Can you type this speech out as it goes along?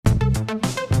What's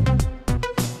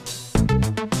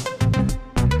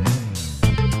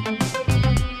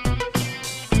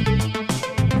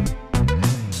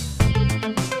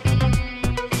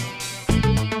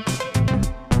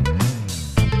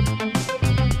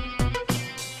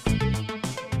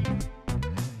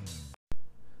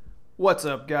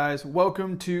up, guys?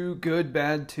 Welcome to Good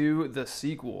Bad 2, the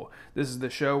sequel. This is the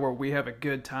show where we have a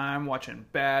good time watching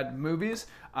bad movies.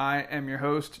 I am your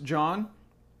host, John,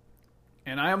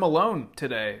 and I am alone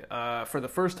today. For the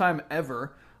first time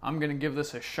ever, I'm going to give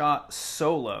this a shot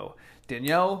solo.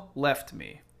 Danielle left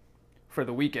me for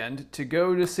the weekend to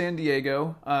go to San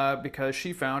Diego because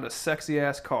she found a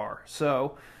sexy-ass car.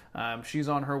 So she's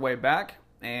on her way back.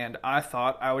 And I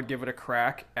thought I would give it a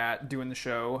crack at doing the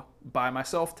show by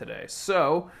myself today.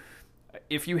 So,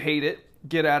 if you hate it,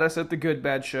 get at us at The Good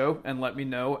Bad Show and let me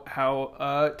know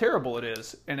how terrible it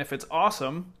is. And if it's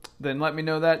awesome, then let me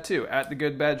know that too. At The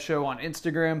Good Bad Show on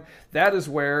Instagram. That is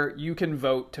where you can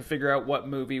vote to figure out what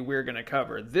movie we're going to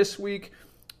cover. This week,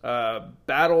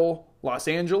 Battle Los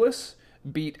Angeles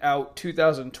beat out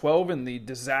 2012 in the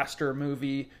disaster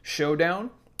movie Showdown.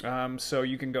 So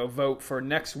you can go vote for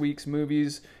next week's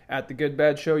movies at The Good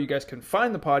Bad Show. You guys can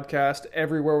find the podcast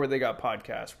everywhere where they got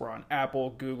podcasts. We're on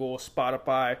Apple, Google,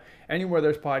 Spotify, anywhere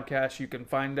there's podcasts, you can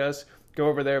find us. Go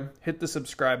over there, hit the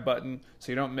subscribe button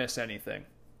so you don't miss anything.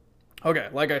 Okay,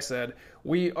 like I said,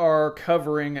 we are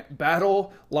covering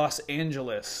Battle Los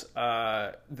Angeles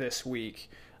this week.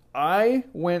 I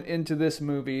went into this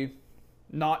movie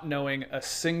not knowing a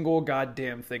single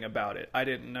goddamn thing about it. I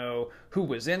didn't know who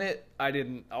was in it.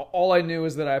 All I knew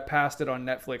is that I passed it on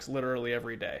Netflix literally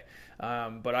every day.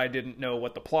 But I didn't know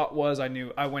what the plot was. I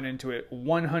went into it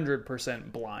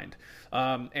 100% blind.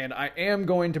 And I am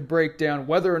going to break down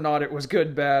whether or not it was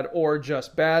good, bad, or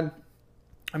just bad.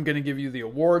 I'm going to give you the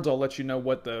awards. I'll let you know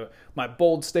what my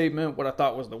bold statement, what I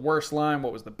thought was the worst line,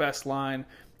 what was the best line,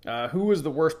 who was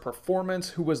the worst performance,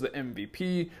 who was the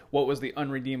MVP, what was the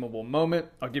unredeemable moment.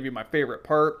 I'll give you my favorite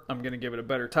part. I'm going to give it a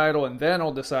better title, and then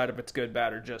I'll decide if it's good,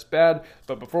 bad, or just bad.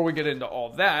 But before we get into all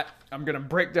that, I'm going to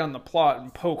break down the plot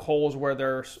and poke holes where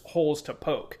there's holes to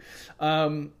poke.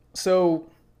 So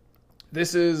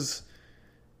this is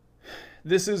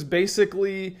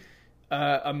basically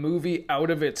a movie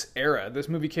out of its era. This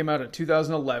movie came out in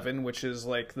 2011, which is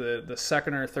like the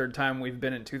second or third time we've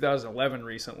been in 2011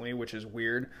 recently, which is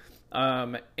weird.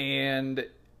 And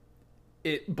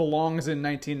it belongs in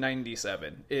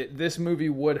 1997. This movie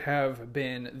would have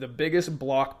been the biggest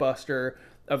blockbuster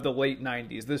of the late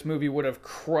 90s. This movie would have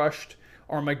crushed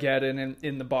Armageddon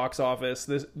in the box office.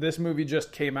 This movie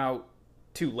just came out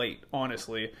too late,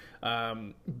 honestly.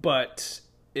 But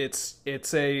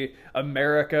it's a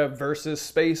America versus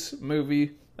space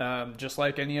movie, just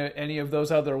like any of those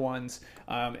other ones,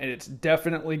 and it's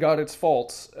definitely got its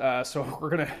faults. So we're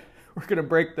gonna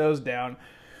break those down.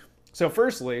 So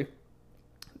firstly,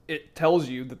 it tells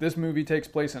you that this movie takes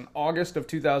place in August of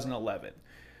 2011.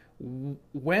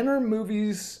 When are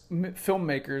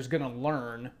filmmakers gonna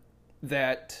learn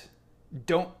that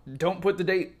don't put the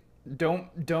date? Don't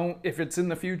if it's in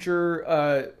the future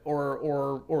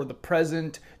or the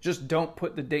present, just don't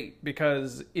put the date,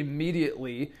 because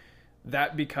immediately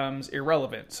that becomes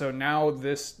irrelevant. So now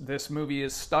this movie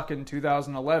is stuck in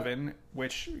 2011,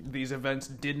 which these events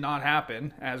did not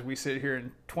happen as we sit here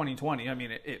in 2020. I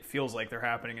mean, it feels like they're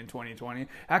happening in 2020.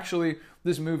 Actually,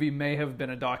 this movie may have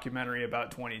been a documentary about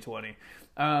 2020.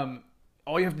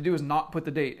 All you have to do is not put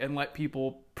the date and let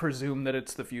people presume that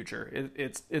it's the future.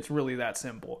 It's really that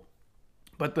simple.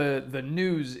 But the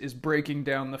news is breaking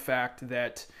down the fact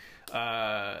that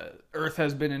Earth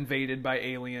has been invaded by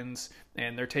aliens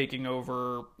and they're taking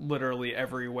over literally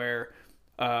everywhere.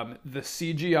 The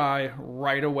CGI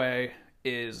right away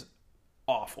is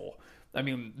awful. I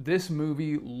mean, this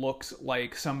movie looks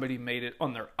like somebody made it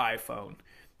on their iPhone.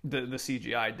 The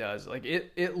CGI does. Like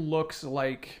it looks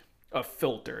like a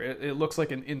filter. It looks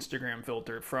like an Instagram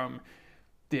filter, from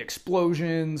the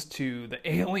explosions to the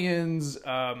aliens,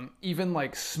 even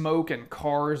like smoke and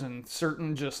cars and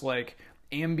certain just like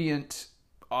ambient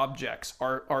objects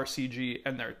are CG,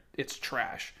 and it's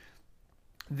trash.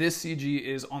 This CG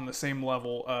is on the same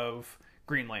level of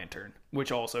Green Lantern,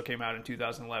 which also came out in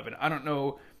 2011. I don't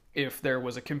know if there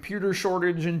was a computer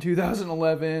shortage in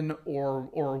 2011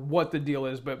 or what the deal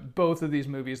is, but both of these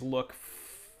movies look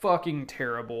fucking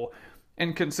terrible.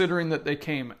 And considering that they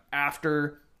came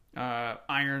after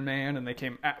Iron Man, and they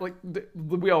came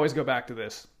we always go back to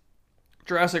this.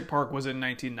 Jurassic Park was in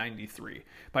 1993.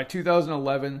 By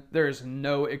 2011, there is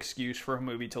no excuse for a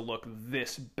movie to look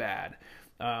this bad.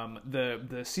 The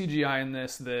CGI in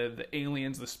this, the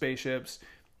aliens, the spaceships,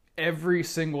 every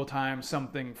single time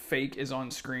something fake is on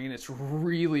screen, it's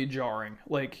really jarring.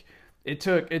 Like it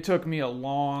took me a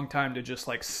long time to just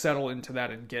like settle into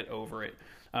that and get over it.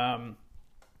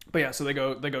 But yeah, so they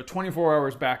go 24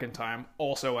 hours back in time,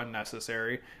 also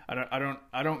unnecessary.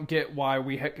 I don't get why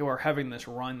we are having this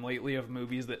run lately of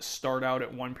movies that start out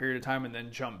at one period of time and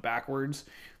then jump backwards.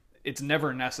 It's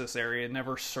never necessary. It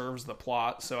never serves the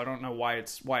plot, so I don't know why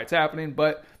it's happening,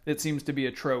 but it seems to be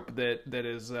a trope that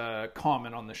is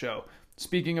common on the show.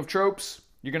 Speaking of tropes,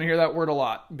 you're gonna hear that word a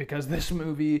lot because this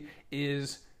movie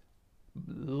is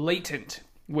latent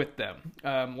with them.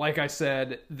 Like I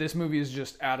said, this movie is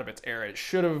just out of its era. It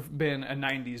should have been a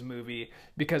 90s movie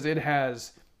because it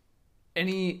has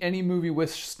any movie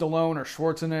with Stallone or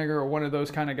Schwarzenegger or one of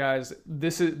those kind of guys.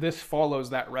 This follows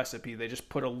that recipe. They just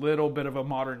put a little bit of a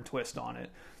modern twist on it.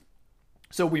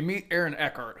 So we meet Aaron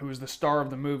Eckhart, who is the star of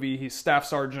the movie. He's staff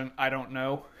sergeant. I don't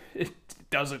know. It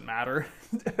doesn't matter.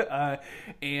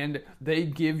 And they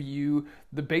give you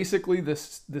basically the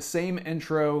same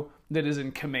intro that is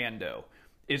in Commando.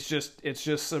 It's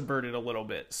just subverted a little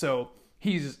bit. So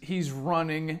he's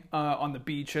running on the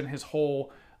beach, and his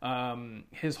whole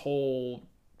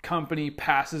company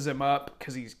passes him up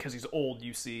because he's old,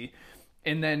 you see,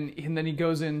 and then he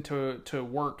goes into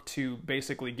work to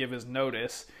basically give his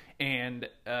notice, and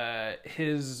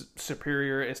his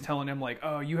superior is telling him like,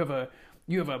 oh, you have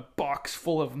a box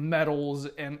full of medals,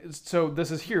 and so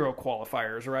this is hero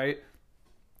qualifiers, right?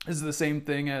 This is the same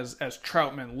thing as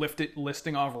Troutman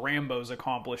listing off Rambo's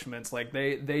accomplishments. Like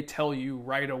they tell you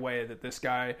right away that this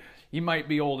guy, he might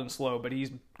be old and slow, but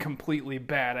he's completely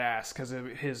badass because of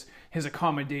his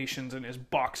accommodations and his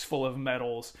box full of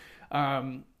medals.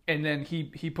 And then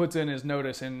he puts in his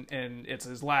notice, and it's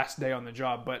his last day on the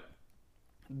job. But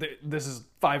this is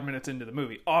 5 minutes into the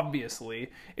movie.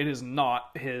 Obviously, it is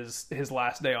not his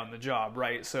last day on the job,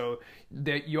 right? So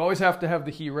that you always have to have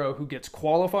the hero who gets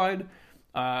qualified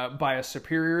by a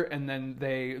superior, and then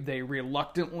they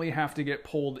reluctantly have to get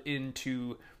pulled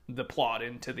into the plot,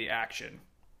 into the action.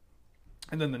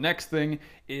 And then the next thing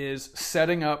is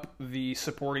setting up the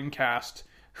supporting cast,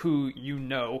 who you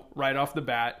know right off the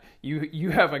bat.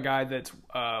 You have a guy that's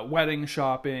wedding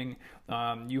shopping.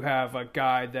 You have a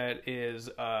guy that is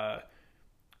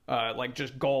like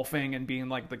just golfing and being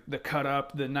like the cut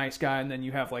up, the nice guy, and then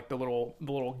you have like the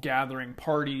little gathering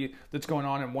party that's going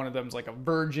on, and one of them's like a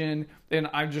virgin. And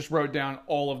I just wrote down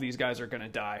all of these guys are gonna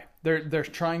die. They're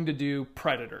trying to do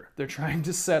Predator. They're trying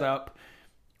to set up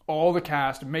all the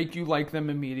cast, make you like them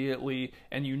immediately,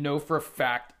 and you know for a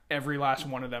fact every last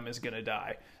one of them is gonna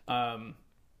die.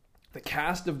 The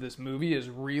cast of this movie is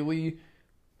really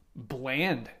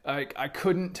bland. I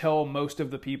couldn't tell most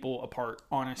of the people apart,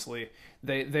 honestly.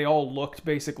 They all looked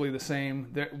basically the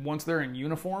same. Once they're in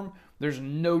uniform, there's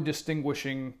no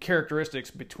distinguishing characteristics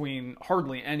between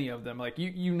hardly any of them. Like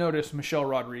you notice Michelle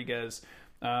Rodriguez,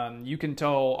 you can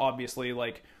tell obviously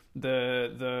like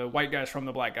the white guys from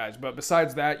the black guys, but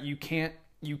besides that, you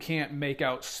can't make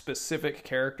out specific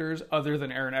characters other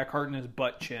than Aaron Eckhart and his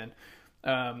butt chin.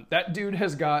 That dude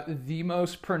has got the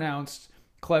most pronounced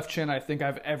cleft chin I think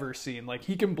I've ever seen. Like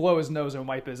he can blow his nose and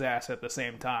wipe his ass at the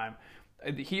same time.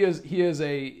 He is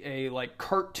a like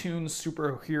cartoon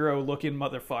superhero looking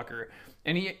motherfucker,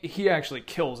 and he actually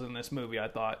kills in this movie, I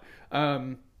thought.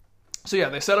 So yeah,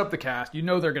 they set up the cast. You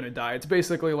know they're gonna die. It's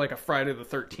basically like a Friday the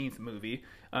 13th movie.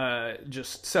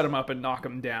 Just set them up and knock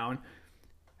them down,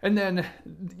 and then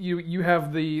you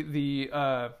have the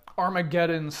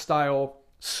Armageddon style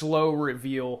slow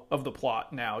reveal of the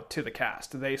plot now to the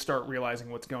cast. They start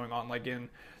realizing what's going on. Like in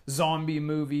zombie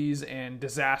movies and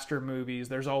disaster movies,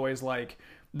 there's always like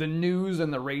the news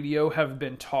and the radio have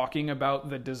been talking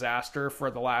about the disaster for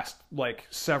the last like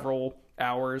several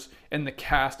hours, and the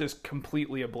cast is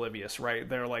completely oblivious, right?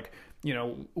 They're like, you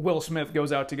know, Will Smith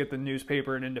goes out to get the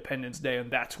newspaper on Independence Day,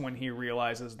 and that's when he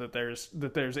realizes that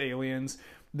there's aliens.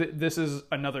 This is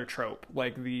another trope,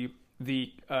 like the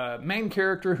main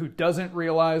character who doesn't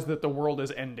realize that the world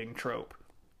is ending trope.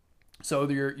 So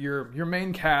your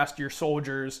main cast, your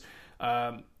soldiers,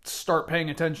 start paying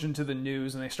attention to the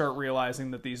news, and they start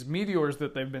realizing that these meteors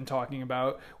that they've been talking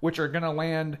about, which are going to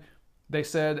land, they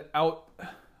said, out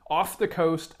off the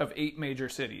coast of 8 major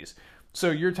cities. So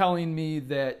you're telling me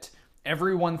that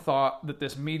everyone thought that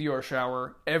this meteor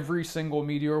shower, every single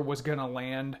meteor was going to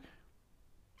land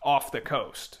off the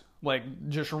coast. Like,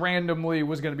 just randomly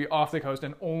was going to be off the coast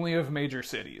and only of major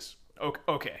cities.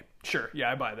 Okay, sure,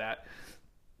 yeah, I buy that.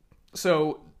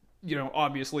 So, you know,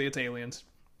 obviously it's aliens.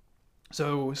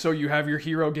 So you have your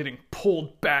hero getting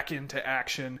pulled back into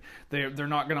action. They're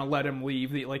not going to let him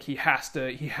leave. Like he has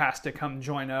to come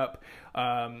join up.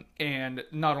 And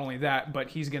not only that, but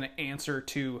he's going to answer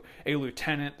to a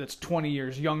lieutenant that's 20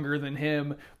 years younger than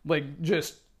him. Like,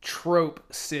 just trope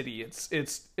city.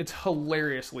 It's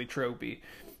hilariously tropey.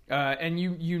 And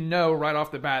you know right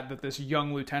off the bat that this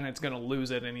young lieutenant's going to lose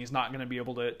it, and he's not going to be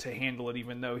able to handle it,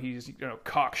 even though he's, you know,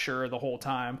 cocksure the whole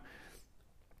time.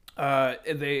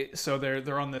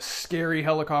 They're on this scary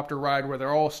helicopter ride where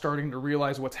they're all starting to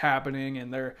realize what's happening,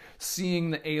 and they're seeing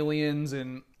the aliens,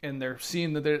 and they're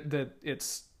seeing that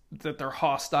they're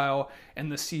hostile,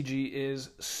 and the CG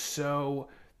is so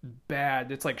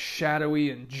bad. It's like shadowy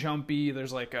and jumpy.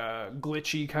 There's like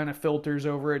glitchy kind of filters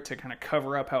over it to kind of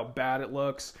cover up how bad it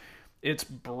looks. It's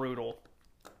brutal.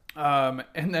 And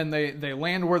then they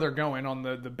land where they're going on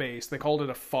the base. They called it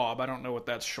a FOB. I don't know what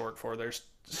that's short for. There's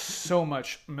so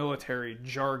much military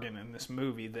jargon in this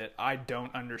movie that I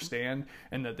don't understand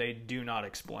and that they do not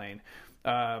explain.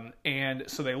 And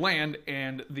so they land,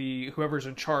 and whoever's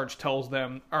in charge tells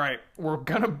them, all right, we're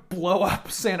gonna blow up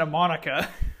Santa Monica.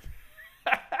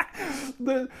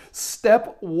 The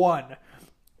step one,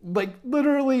 like,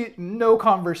 literally no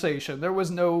conversation. There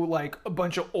was no, like, a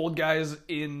bunch of old guys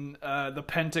in the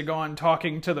Pentagon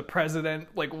talking to the president,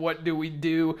 like, what do we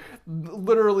do?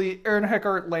 Literally, Aaron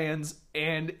Eckhart lands,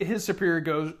 and his superior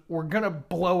goes, we're gonna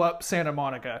blow up Santa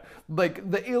Monica. Like,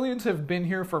 the aliens have been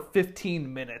here for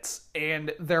 15 minutes,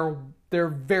 and their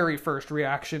very first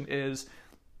reaction is,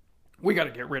 we got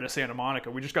to get rid of Santa Monica.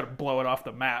 We just got to blow it off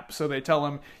the map. So they tell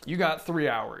him, you got 3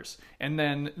 hours. And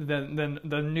then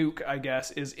the nuke, I guess,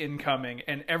 is incoming.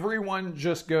 And everyone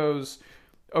just goes,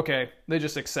 okay, they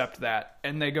just accept that.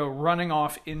 And they go running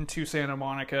off into Santa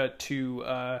Monica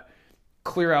to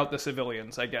clear out the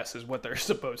civilians, I guess, is what they're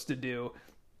supposed to do.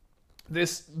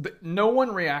 No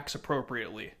one reacts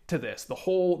appropriately to this. The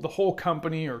whole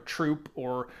company or troop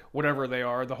or whatever they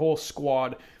are, the whole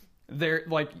squad,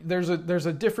 there's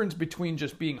a difference between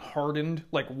just being hardened,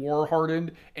 like war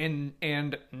hardened,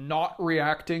 and not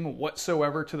reacting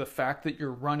whatsoever to the fact that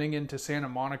you're running into Santa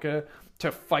Monica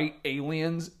to fight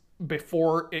aliens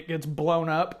before it gets blown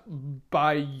up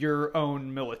by your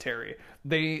own military.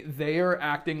 They are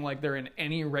acting like they're in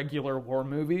any regular war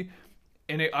movie,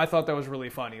 and I thought that was really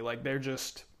funny. Like, they're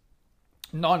just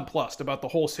nonplussed about the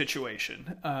whole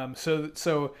situation.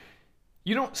 So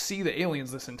you don't see the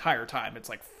aliens this entire time. It's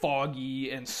like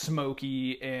foggy and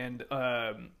smoky, and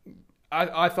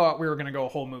I thought we were going to go a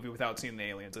whole movie without seeing the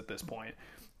aliens at this point.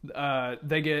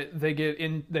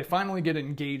 They finally get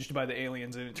engaged by the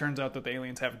aliens, and it turns out that the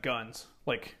aliens have guns,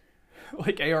 like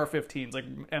AR-15s, like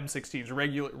M16s,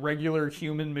 regular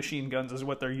human machine guns is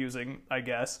what they're using, I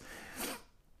guess.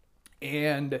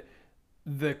 And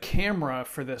the camera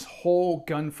for this whole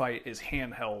gunfight is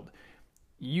handheld.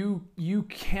 You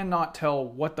cannot tell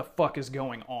what the fuck is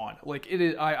going on. Like, it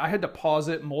is, I had to pause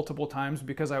it multiple times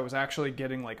because I was actually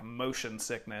getting, like, motion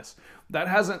sickness. That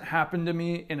hasn't happened to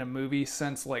me in a movie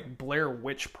since, like, Blair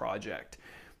Witch Project.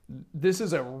 This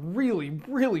is a really,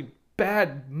 really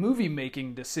bad movie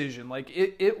making decision. Like,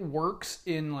 it works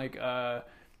in, like,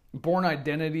 Bourne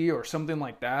Identity or something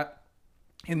like that.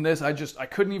 In this, I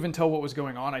couldn't even tell what was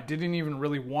going on. I didn't even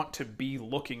really want to be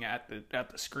looking at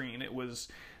the screen. It was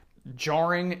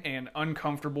jarring and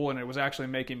uncomfortable, and it was actually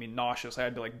making me nauseous. I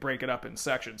had to, like, break it up in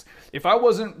sections. If I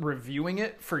wasn't reviewing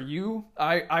it for you,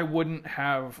 I wouldn't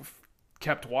have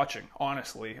kept watching,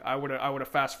 honestly. I would have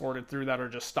fast forwarded through that or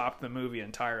just stopped the movie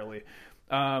entirely.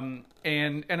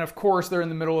 And of course they're in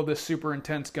the middle of this super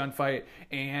intense gunfight,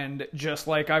 and just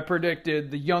like I predicted,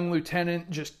 the young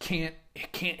lieutenant just can't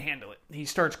handle it. He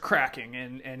starts cracking,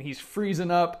 and he's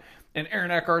freezing up, and Aaron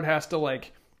Eckhart has to,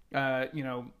 like,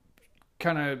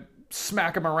 kind of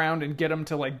smack him around and get him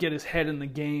to, like, get his head in the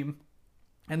game.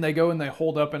 And they go and they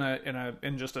hold up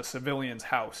in just a civilian's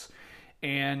house.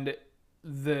 And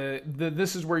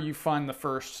this is where you find the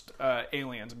first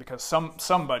aliens, because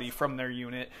somebody from their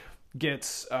unit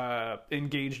gets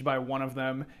engaged by one of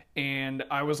them, and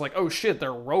I was like, oh shit,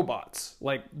 they're robots.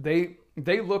 Like, they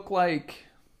look like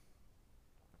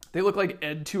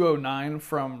Ed 209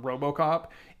 from RoboCop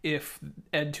if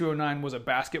Ed 209 was a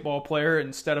basketball player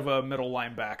instead of a middle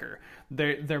linebacker.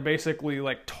 They're basically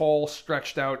like tall,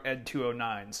 stretched out Ed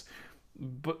 209s.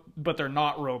 But they're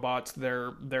not robots.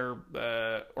 They're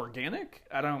organic.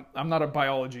 I'm not a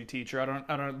biology teacher.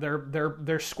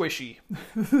 They're squishy.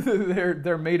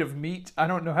 they're made of meat. I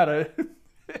don't know how to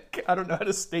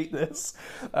state this.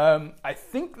 I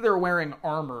think they're wearing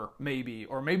armor, maybe,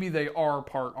 or maybe they are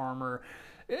part armor.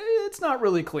 It's not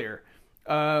really clear.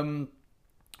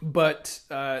 But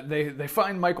they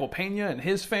find Michael Pena and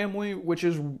his family, which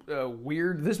is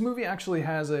weird. This movie actually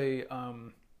has a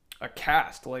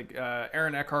cast like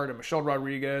Aaron Eckhart and Michelle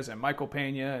Rodriguez and Michael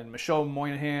Pena and Michelle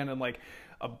Moynihan and like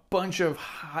a bunch of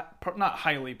not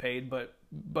highly paid, but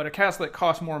a cast that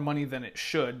costs more money than it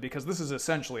should, because this is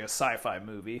essentially a sci-fi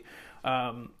movie.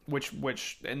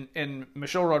 Which and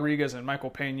Michelle Rodriguez and Michael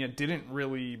Pena didn't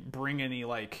really bring any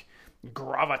like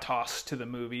gravitas to the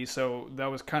movie, so that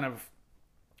was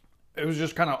it was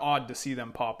just kind of odd to see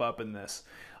them pop up in this.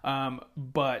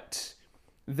 But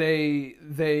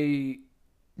they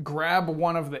grab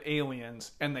one of the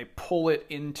aliens and they pull it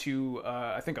into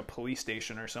I think a police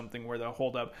station or something where they'll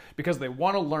hold up because they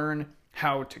want to learn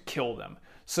how to kill them.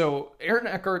 So Aaron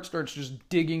Eckhart starts just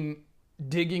digging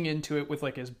into it with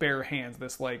like his bare hands,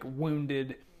 this like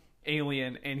wounded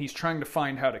alien, and he's trying to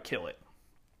find how to kill it.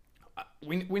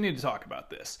 We need to talk about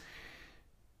this.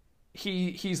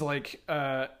 He's like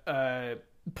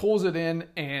pulls it in,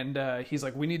 and he's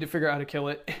like, we need to figure out how to kill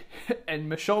it. And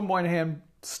Michelle Moynihan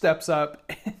steps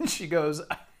up and she goes,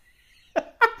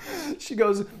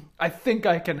 I think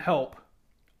I can help.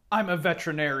 I'm a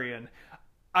veterinarian.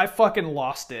 I fucking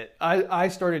lost it. I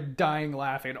started dying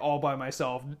laughing all by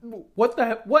myself. What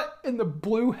in the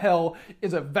blue hell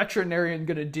is a veterinarian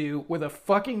gonna do with a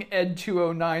fucking Ed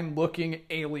 209 looking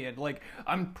alien? Like,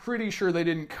 I'm pretty sure they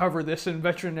didn't cover this in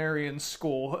veterinarian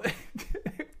school.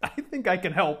 I think I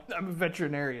can help. I'm a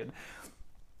veterinarian.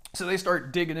 So they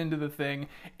start digging into the thing,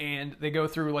 and they go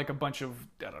through like a bunch of,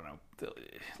 I don't know,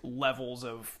 levels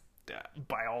of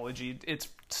biology. It's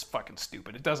fucking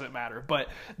stupid. It doesn't matter. But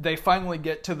they finally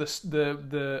get to the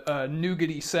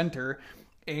nougaty center,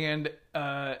 and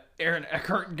Aaron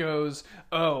Eckhart goes,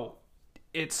 "Oh,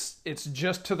 it's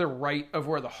just to the right of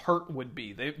where the heart would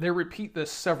be." They repeat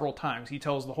this several times. He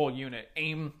tells the whole unit,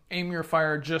 "Aim your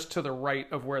fire just to the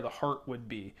right of where the heart would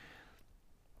be."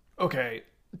 Okay.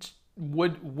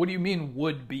 What do you mean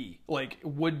would be? Like,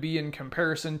 would be in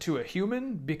comparison to a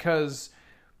human? Because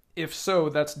if so,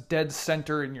 that's dead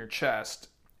center in your chest.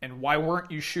 And why weren't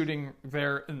you shooting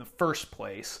there in the first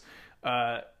place?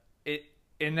 It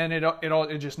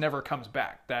just never comes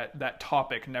back. That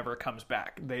topic never comes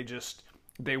back.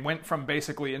 They went from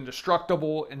basically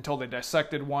indestructible until they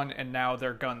dissected one, and now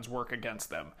their guns work against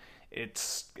them.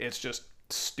 It's just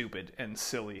stupid and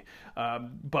silly.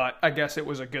 But I guess it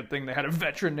was a good thing they had a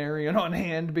veterinarian on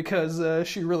hand, because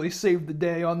she really saved the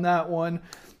day on that one.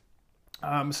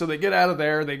 So they get out of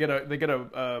there. They get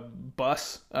a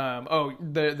bus.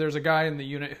 There's a guy in the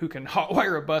unit who can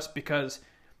hotwire a bus because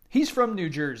he's from New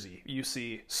Jersey, you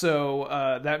see.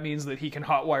 So that means that he can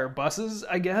hotwire buses,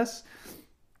 I guess.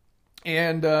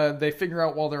 And they figure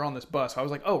out while they're on this bus. I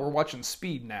was like, oh, we're watching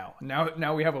Speed now.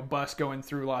 Now we have a bus going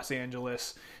through Los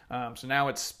Angeles. So now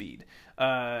it's Speed.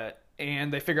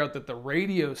 And they figure out that the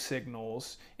radio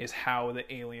signals is how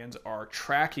the aliens are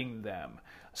tracking them.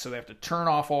 So they have to turn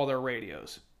off all their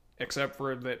radios. Except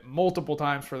for that multiple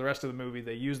times for the rest of the movie,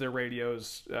 they use their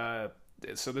radios.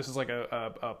 So this is like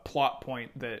a plot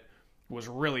point that was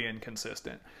really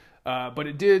inconsistent. But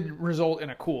it did result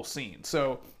in a cool scene.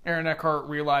 So Aaron Eckhart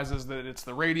realizes that it's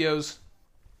the radios,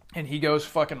 and he goes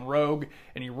fucking rogue,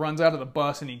 and he runs out of the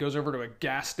bus, and he goes over to a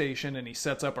gas station, and he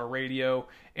sets up a radio,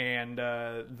 and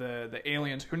the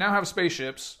aliens, who now have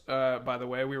spaceships, by the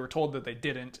way, we were told that they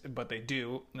didn't, but they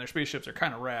do, and their spaceships are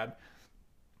kind of rad.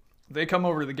 They come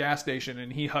over to the gas station,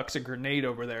 and he hucks a grenade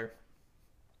over there,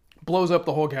 blows up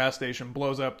the whole gas station,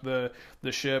 blows up the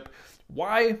ship.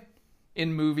 Why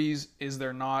in movies is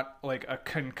there not like a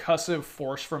concussive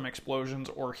force from explosions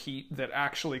or heat that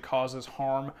actually causes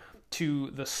harm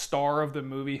to the star of the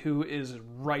movie, who is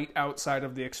right outside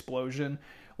of the explosion?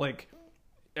 Like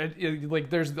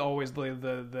there's always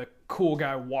the cool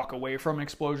guy walk away from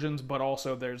explosions, but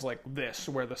also there's like this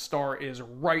where the star is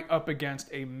right up against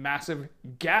a massive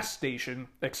gas station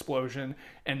explosion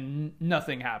and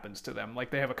nothing happens to them.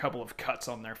 Like they have a couple of cuts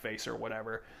on their face or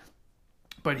whatever.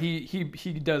 But he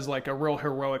does like a real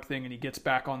heroic thing, and he gets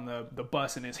back on the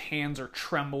bus, and his hands are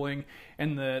trembling,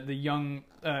 and the young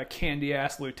candy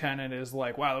ass lieutenant is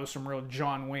like, wow, that was some real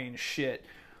John Wayne shit.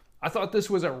 I thought this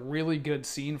was a really good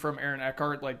scene from Aaron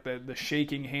Eckhart, like the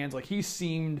shaking hands. Like he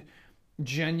seemed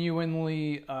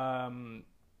genuinely like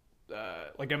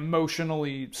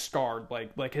emotionally scarred,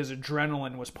 like his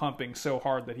adrenaline was pumping so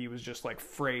hard that he was just like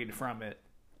frayed from it.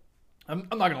 I'm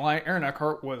not gonna lie, Aaron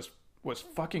Eckhart was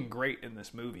fucking great in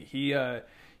this movie. He there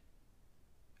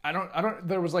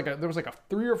was like a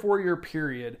 3 or 4 year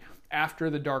period after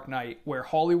The Dark Knight where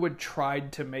Hollywood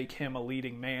tried to make him a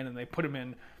leading man, and they put him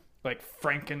in like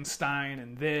Frankenstein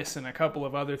and this and a couple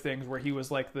of other things where he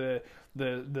was like the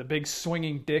big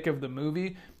swinging dick of the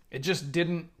movie. It just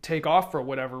didn't take off for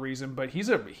whatever reason, but he's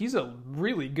a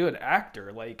really good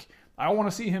actor. Like, I want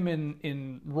to see him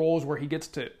in roles where he gets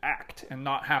to act and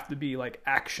not have to be like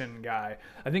action guy.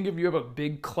 I think if you have a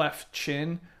big cleft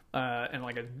chin and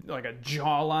like a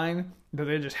jawline, that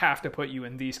they just have to put you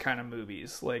in these kind of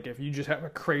movies. Like, if you just have a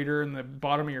crater in the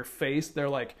bottom of your face, they're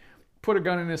like, put a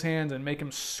gun in his hands and make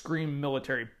him scream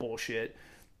military bullshit.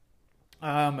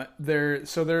 I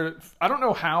don't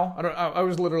know how. I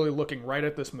was literally looking right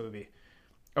at this movie.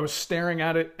 I was staring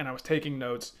at it and I was taking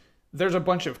notes. There's a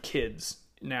bunch of kids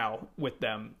now with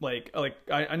them. Like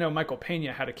I know Michael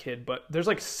Pena had a kid, but there's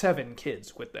like 7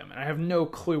 kids with them, and I have no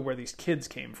clue where these kids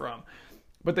came from.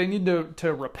 But they need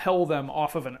to rappel them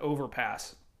off of an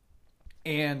overpass,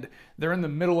 and they're in the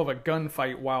middle of a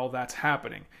gunfight while that's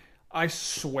happening. I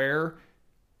swear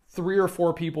 3 or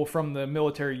 4 people from the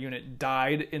military unit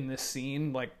died in this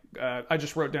scene. Like, I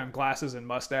just wrote down Glasses and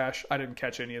Mustache. I didn't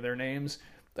catch any of their names.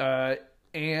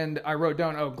 And I wrote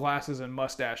down, Glasses and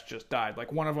Mustache just died.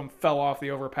 Like, one of them fell off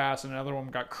the overpass and another one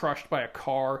got crushed by a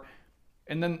car.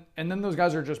 And then those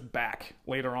guys are just back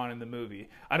later on in the movie.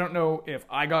 I don't know if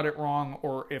I got it wrong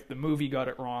or if the movie got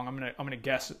it wrong. I'm gonna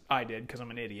guess I did because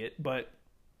I'm an idiot. But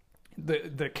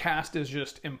the cast is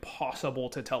just impossible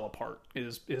to tell apart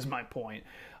is my point.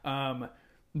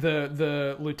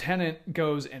 The lieutenant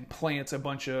goes and plants a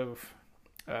bunch of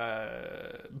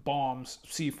bombs,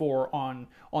 C4,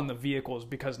 on the vehicles,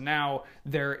 because now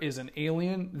there is an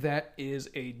alien that is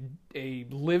a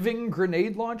living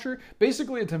grenade launcher.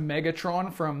 Basically, it's a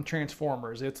Megatron from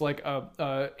Transformers. It's like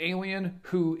a alien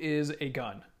who is a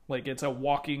gun. Like, it's a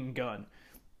walking gun.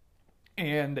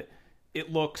 And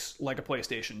it looks like a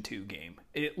PlayStation 2 game.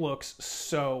 It looks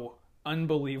so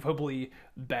unbelievably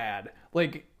bad.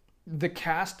 Like, the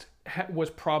cast was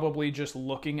probably just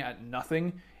looking at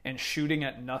nothing and shooting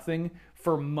at nothing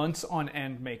for months on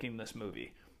end making this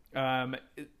movie.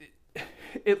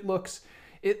 It looks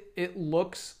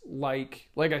like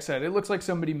I said, it looks like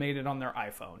somebody made it on their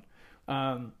iPhone.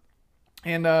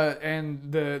 And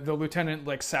the lieutenant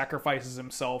like sacrifices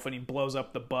himself and he blows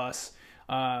up the bus.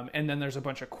 And then there's a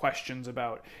bunch of questions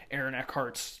about Aaron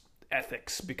Eckhart's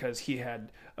ethics because he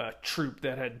had a troop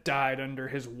that had died under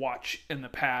his watch in the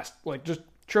past. Like, just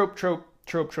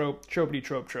tropey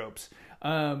tropes.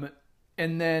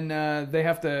 And then they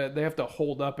have to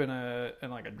hold up in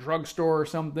like a drugstore or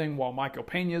something while Michael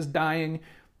Pena's dying.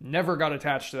 Never got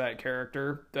attached to that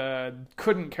character.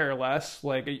 Couldn't care less.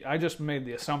 Like, I just made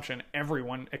the assumption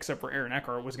everyone except for Aaron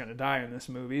Eckhart was going to die in this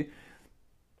movie.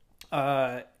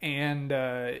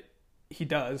 And he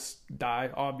does die,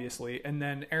 obviously. And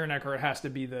then Aaron Eckhart has to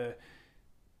be the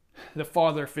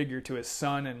father figure to his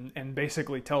son and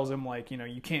basically tells him, like, you know,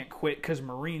 you can't quit because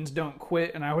Marines don't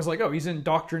quit. And I was like, he's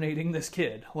indoctrinating this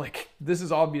kid. Like, this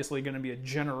is obviously going to be a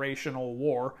generational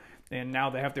war. And now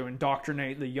they have to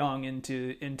indoctrinate the young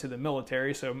into the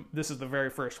military. So this is the very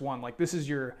first one. Like, this is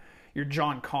your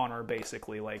John Connor,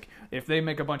 basically. Like, if they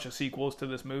make a bunch of sequels to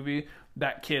this movie,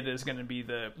 that kid is going to be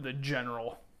the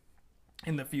general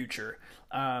in the future.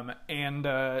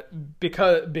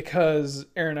 Because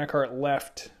Aaron Eckhart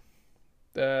left,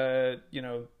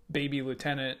 baby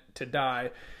lieutenant to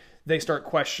die, they start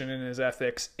questioning his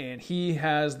ethics, and he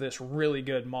has this really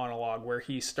good monologue where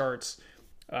he starts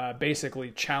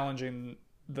basically challenging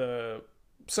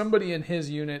somebody in his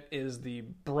unit is the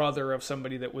brother of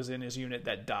somebody that was in his unit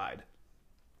that died.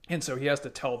 And so he has to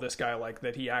tell this guy, like,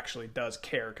 that he actually does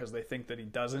care because they think that he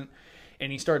doesn't.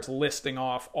 And he starts listing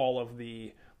off all of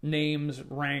the names,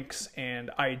 ranks, and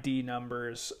ID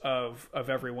numbers of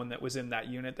everyone that was in that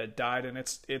unit that died. And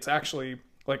it's actually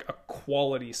like a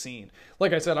quality scene.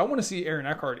 Like I said, I want to see Aaron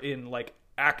Eckhart in like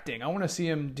acting. I want to see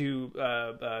him do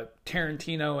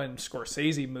Tarantino and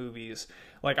Scorsese movies.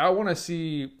 Like, I want to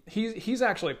see, he's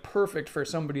actually perfect for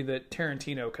somebody that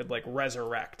Tarantino could like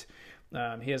resurrect.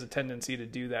 He has a tendency to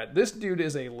do that. This dude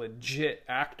is a legit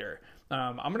actor.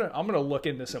 I'm gonna look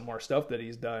into some more stuff that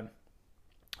he's done.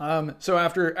 So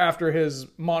after his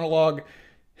monologue,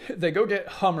 they go get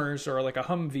Hummers or like a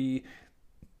Humvee,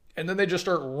 and then they just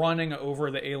start running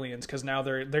over the aliens because now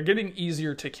they're getting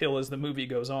easier to kill as the movie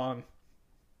goes on.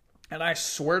 And I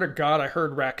swear to God, I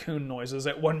heard raccoon noises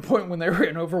at one point when they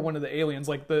ran over one of the aliens,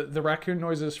 like the raccoon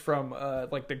noises from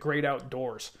like The Great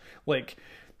Outdoors. Like,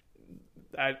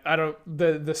 I don't,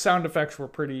 the sound effects were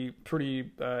pretty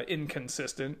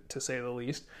inconsistent, to say the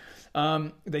least.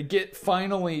 They get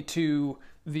finally to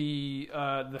the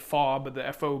FOB,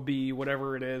 the FOB,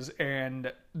 whatever it is,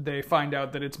 and they find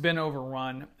out that it's been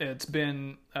overrun. It's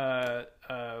been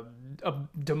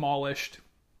demolished.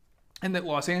 and that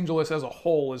Los Angeles as a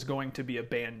whole is going to be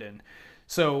abandoned.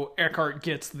 So Eckhart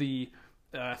gets the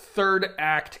third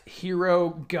act hero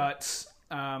guts,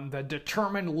 the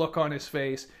determined look on his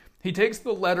face. He takes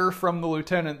the letter from the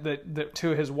lieutenant that to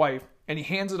his wife, and he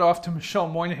hands it off to Michelle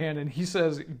Moynihan, and he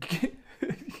says,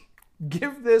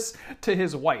 give this to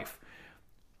his wife.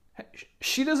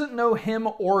 She doesn't know him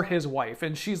or his wife,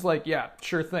 and she's like, yeah,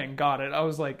 sure thing, got it. I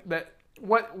was like, that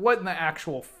what in the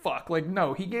actual fuck? Like,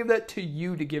 no, he gave that to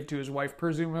you to give to his wife,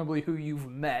 presumably who you've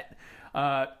met.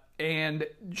 And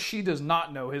she does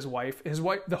not know his wife. His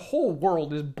wife, the whole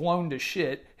world is blown to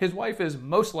shit. His wife is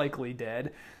most likely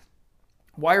dead.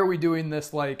 Why are we doing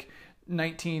this like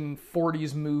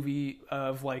 1940s movie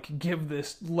of like, give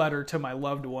this letter to my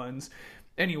loved ones?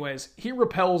 Anyways, he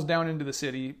rappels down into the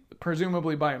city,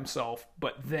 presumably by himself,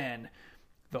 but then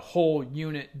the whole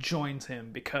unit joins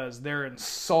him because they're in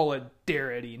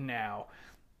solidarity now.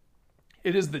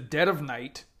 It is the dead of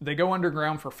night. They go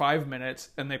underground for 5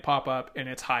 minutes and they pop up and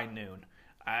it's high noon.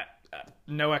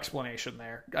 No explanation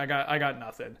there. I got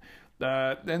nothing.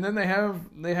 And then they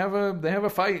have a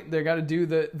fight. They got to do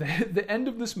the end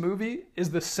of this movie is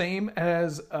the same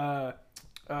as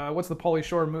what's the Pauly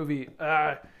Shore movie?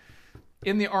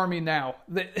 In the Army Now.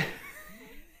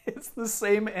 It's the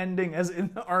same ending as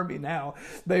In the Army Now.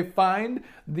 They find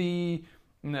the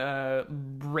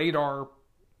radar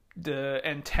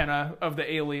antenna of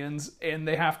the aliens, and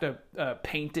they have to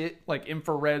paint it, like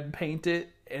infrared paint it,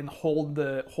 and hold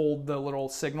the little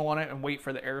signal on it and wait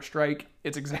for the airstrike.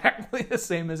 It's exactly the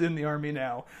same as In the Army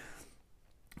Now.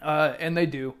 And they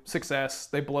do. Success.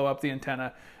 They blow up the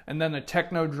antenna. And then a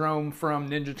technodrome from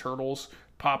Ninja Turtles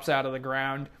pops out of the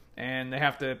ground, and they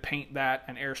have to paint that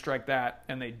and airstrike that,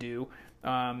 and they do.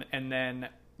 And then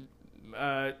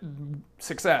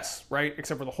success, right?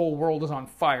 Except for the whole world is on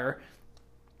fire.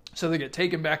 So they get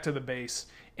taken back to the base,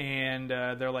 and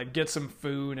they're like, get some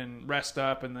food and rest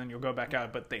up, and then you'll go back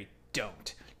out. But they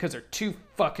don't, because they're too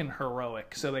fucking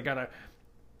heroic. So they gotta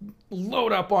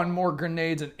load up on more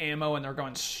grenades and ammo, and they're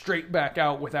going straight back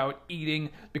out without eating,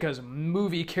 because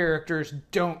movie characters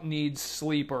don't need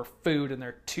sleep or food, and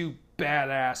they're too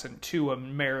badass and too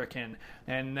American.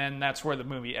 And then that's where the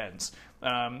movie ends.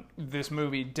 This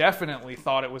movie definitely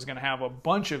thought it was going to have a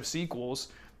bunch of sequels,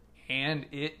 and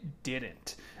it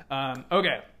didn't.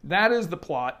 Okay, that is the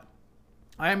plot.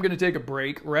 I am going to take a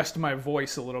break, rest my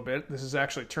voice a little bit. This is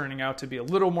actually turning out to be a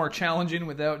little more challenging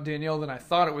without Danielle than I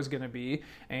thought it was going to be,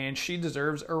 and she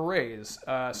deserves a raise.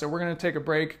 So we're going to take a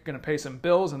break, going to pay some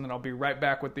bills, and then I'll be right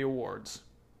back with the awards.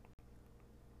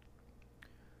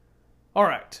 All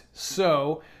right,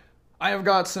 so I have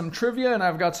got some trivia and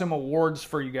I've got some awards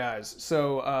for you guys.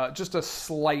 So just a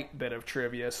slight bit of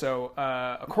trivia. So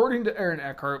according to Aaron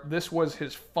Eckhart, this was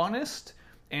his funnest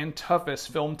and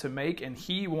toughest film to make, and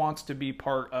he wants to be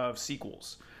part of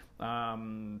sequels.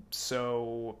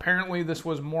 So apparently this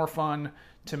was more fun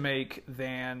to make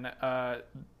than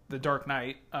The Dark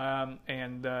Knight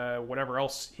and whatever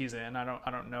else he's in. I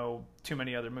don't know too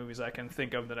many other movies I can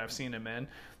think of that I've seen him in.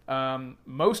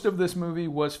 Most of this movie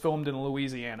was filmed in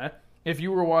Louisiana. If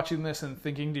you were watching this and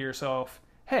thinking to yourself,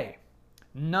 hey,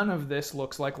 none of this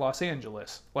looks like Los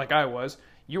Angeles, like I was,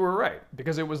 you were right,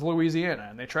 because it was Louisiana,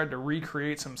 and they tried to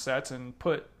recreate some sets and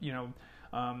put,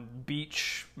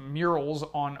 beach murals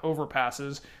on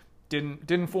overpasses.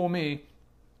 Didn't fool me.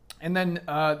 And then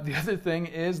the other thing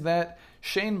is that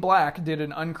Shane Black did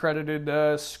an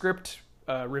uncredited script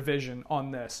revision on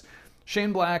this.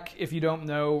 Shane Black, if you don't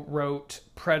know, wrote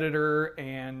Predator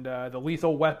and the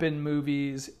Lethal Weapon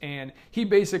movies, and he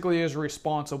basically is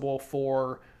responsible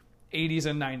for 80s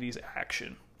and 90s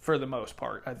action for the most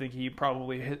part. I think he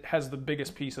probably has the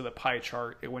biggest piece of the pie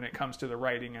chart when it comes to the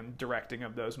writing and directing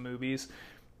of those movies.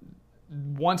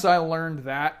 Once I learned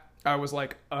that, I was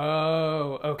like,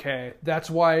 oh, okay, that's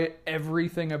why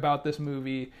everything about this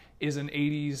movie is an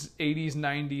 80s,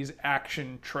 90s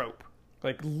action trope.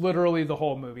 Like, literally the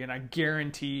whole movie, and I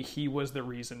guarantee he was the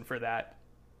reason for that.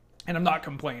 And I'm not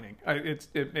complaining.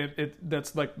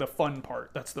 That's like the fun part.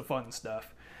 That's the fun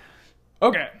stuff.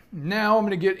 Okay, now I'm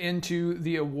going to get into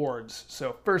the awards.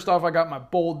 So first off, I got my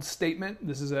bold statement.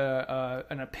 This is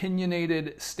an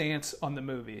opinionated stance on the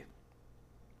movie.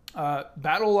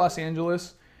 Battle of Los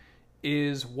Angeles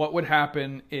is what would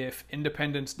happen if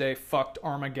Independence Day fucked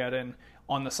Armageddon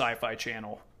on the Sci-Fi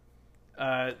Channel.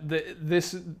 I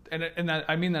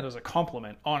mean that as a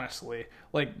compliment, honestly.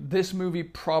 Like, this movie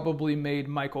probably made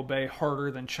Michael Bay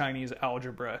harder than Chinese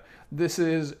algebra. This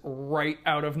is right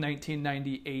out of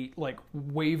 1998, like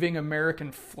waving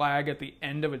American flag at the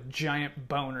end of a giant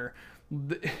boner.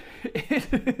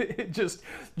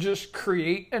 Just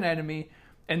create an enemy,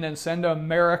 and then send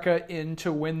America in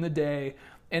to win the day,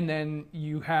 and then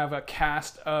you have a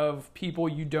cast of people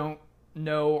you don't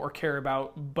know or care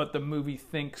about, but the movie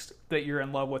thinks that you're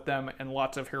in love with them, and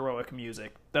lots of heroic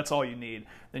music. That's all you need.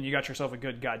 Then you got yourself a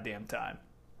good goddamn time.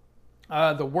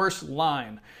 The worst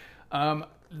line.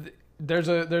 There's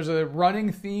a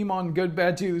running theme on Good,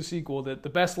 Bad 2, the sequel, that the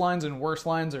best lines and worst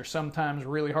lines are sometimes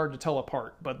really hard to tell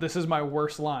apart, but this is my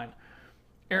worst line.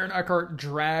 Aaron Eckhart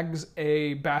drags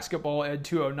a basketball Ed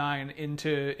 209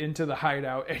 into the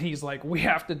hideout, and he's like, we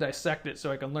have to dissect it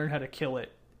so I can learn how to kill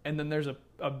it. And then there's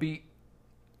a beat,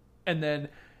 and then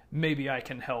maybe I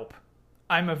can help.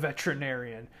 I'm a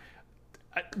veterinarian.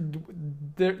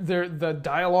 The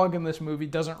dialogue in this movie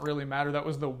doesn't really matter. That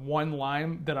was the one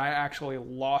line that I actually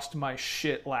lost my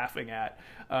shit laughing at.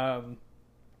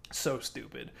 So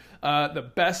stupid.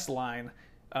 The best line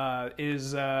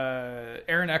is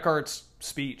Aaron Eckhart's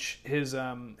speech. His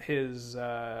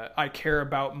I care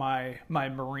about my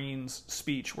Marines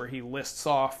speech, where he lists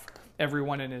off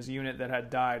everyone in his unit that had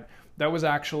died. That was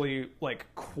actually like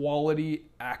quality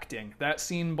acting. That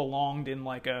scene belonged in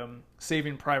like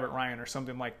Saving Private Ryan or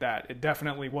something like that. It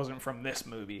definitely wasn't from this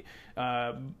movie.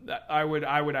 I would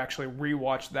actually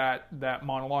rewatch that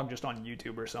monologue just on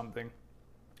YouTube or something.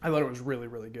 I thought it was really,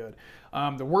 really good.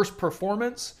 The worst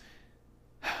performance,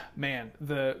 man,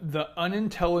 the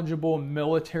unintelligible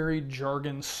military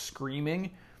jargon screaming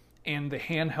and the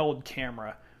handheld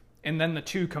camera. And then the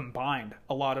two combined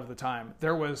a lot of the time.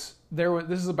 This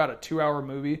is about a 2-hour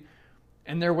movie,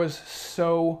 and there was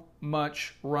so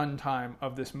much runtime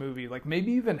of this movie, like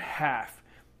maybe even half,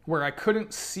 where I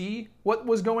couldn't see what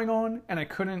was going on and I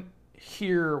couldn't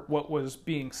hear what was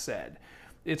being said.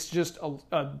 It's just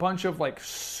a bunch of like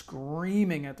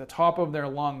screaming at the top of their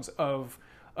lungs of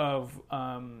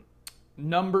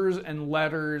numbers and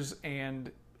letters,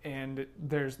 and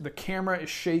there's the camera is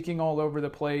shaking all over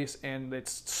the place, and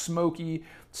it's smoky,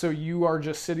 so you are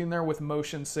just sitting there with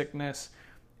motion sickness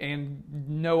and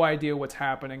no idea what's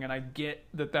happening. And I get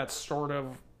that that's sort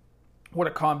of what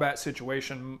a combat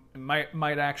situation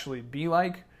might actually be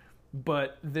like,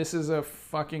 but this is a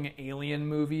fucking alien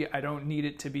movie. I don't need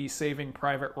it to be Saving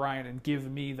Private Ryan and give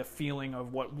me the feeling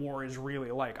of what war is really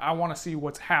like. I want to see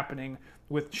what's happening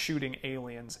with shooting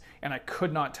aliens, and I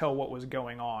could not tell what was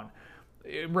going on.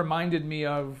 It reminded me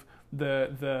of the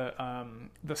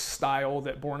style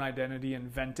that Bourne Identity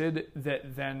invented,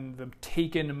 that then the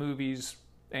Taken movies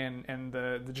and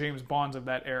the James Bonds of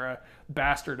that era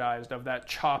bastardized, of that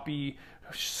choppy,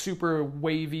 super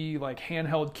wavy, like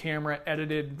handheld camera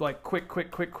edited, like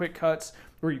quick cuts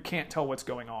where you can't tell what's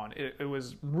going on. It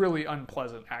was really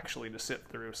unpleasant actually to sit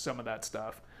through some of that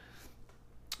stuff.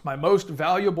 My most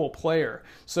valuable player.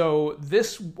 So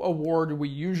this award we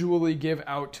usually give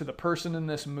out to the person in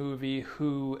this movie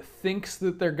who thinks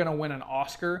that they're going to win an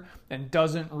Oscar and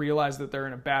doesn't realize that they're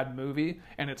in a bad movie,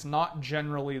 and it's not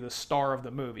generally the star of the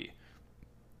movie.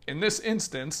 In this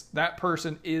instance, that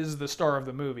person is the star of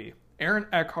the movie. Aaron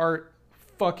Eckhart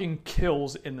fucking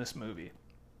kills in this movie.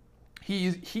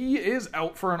 He is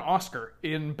out for an Oscar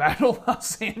in Battle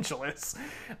Los Angeles.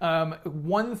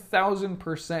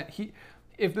 1000%.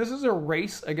 If this is a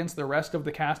race against the rest of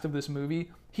the cast of this movie,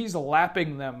 he's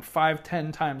lapping them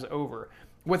 5-10 times over.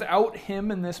 Without him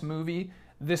in this movie,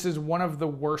 this is one of the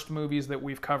worst movies that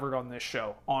we've covered on this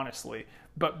show, honestly.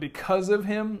 But because of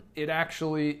him, it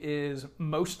actually is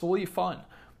mostly fun,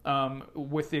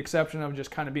 with the exception of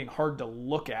just kind of being hard to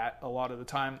look at a lot of the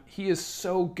time. He is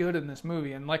so good in this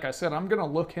movie, and like I said, I'm going to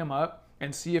look him up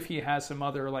and see if he has some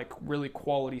other like really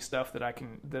quality stuff that I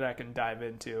can dive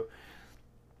into.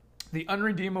 The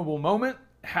unredeemable moment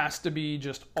has to be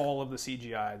just all of the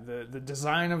CGI. The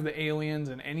design of the aliens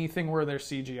and anything where there's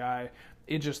CGI,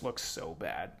 it just looks so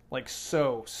bad. Like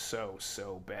so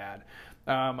bad.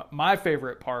 My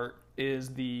favorite part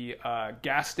is the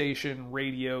gas station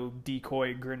radio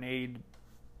decoy grenade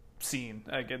scene.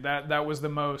 Like that was the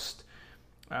most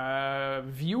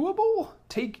viewable,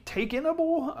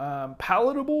 takeable,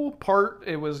 palatable part.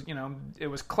 It was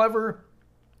clever.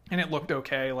 And it looked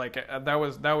okay. Like that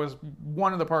was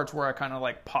one of the parts where I kind of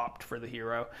like popped for the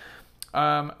hero.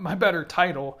 My better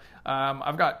title,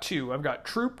 I've got two. I've got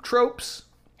Troop Tropes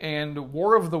and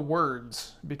War of the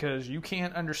Words, because you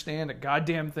can't understand a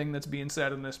goddamn thing that's being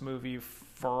said in this movie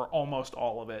for almost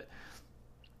all of it.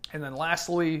 And then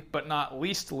lastly, but not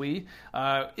leastly,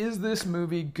 is this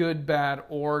movie good, bad,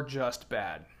 or just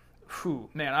bad? Whew,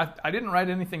 man, I didn't write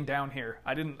anything down here.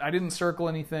 I didn't circle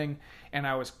anything, and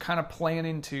I was kind of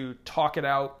planning to talk it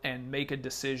out and make a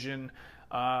decision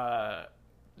as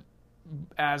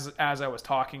I was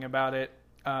talking about it.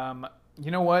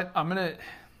 You know what? I'm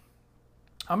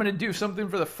I'm going to do something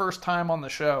for the first time on the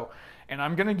show, and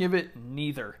I'm going to give it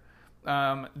neither.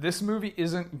 This movie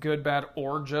isn't good, bad,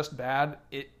 or just bad.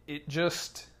 It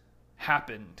just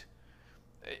happened.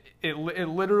 It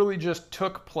literally just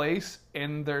took place,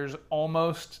 and there's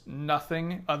almost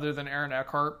nothing other than Aaron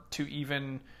Eckhart to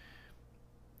even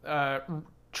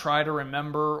try to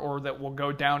remember or that will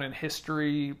go down in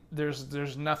history.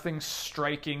 There's nothing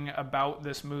striking about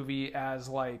this movie as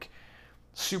like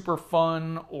super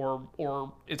fun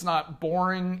or it's not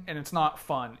boring and it's not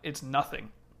fun. It's nothing.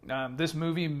 This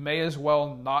movie may as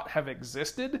well not have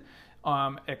existed.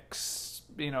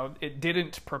 It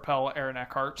didn't propel Aaron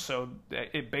Eckhart, so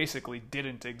it basically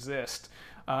didn't exist.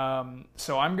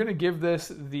 So I'm going to give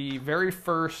this the very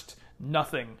first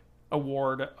nothing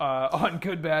award on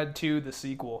Good Bad 2, the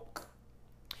sequel.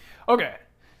 Okay,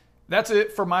 that's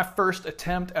it for my first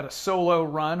attempt at a solo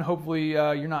run. Hopefully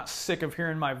you're not sick of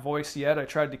hearing my voice yet. I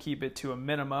tried to keep it to a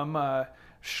minimum.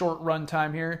 Short run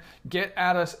time here. Get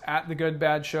at us at The Good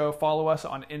Bad Show. Follow us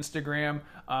on Instagram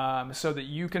so that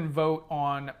you can vote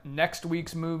on next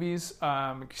week's movies.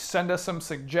 Send us some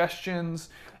suggestions,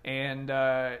 and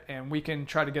we can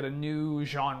try to get a new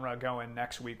genre going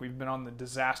next week. We've been on the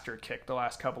disaster kick the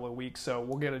last couple of weeks, so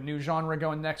we'll get a new genre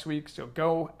going next week. So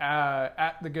go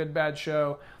at The Good Bad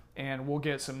Show, and we'll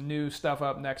get some new stuff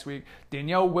up next week.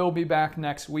 Danielle will be back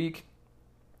next week.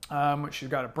 She's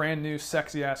got a brand new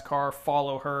sexy ass car.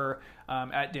 Follow her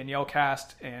at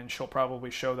DanielleCast, and she'll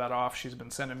probably show that off. She's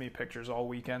been sending me pictures all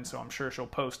weekend, so I'm sure she'll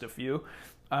post a few.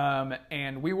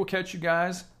 And we will catch you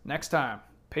guys next time.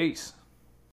 Peace.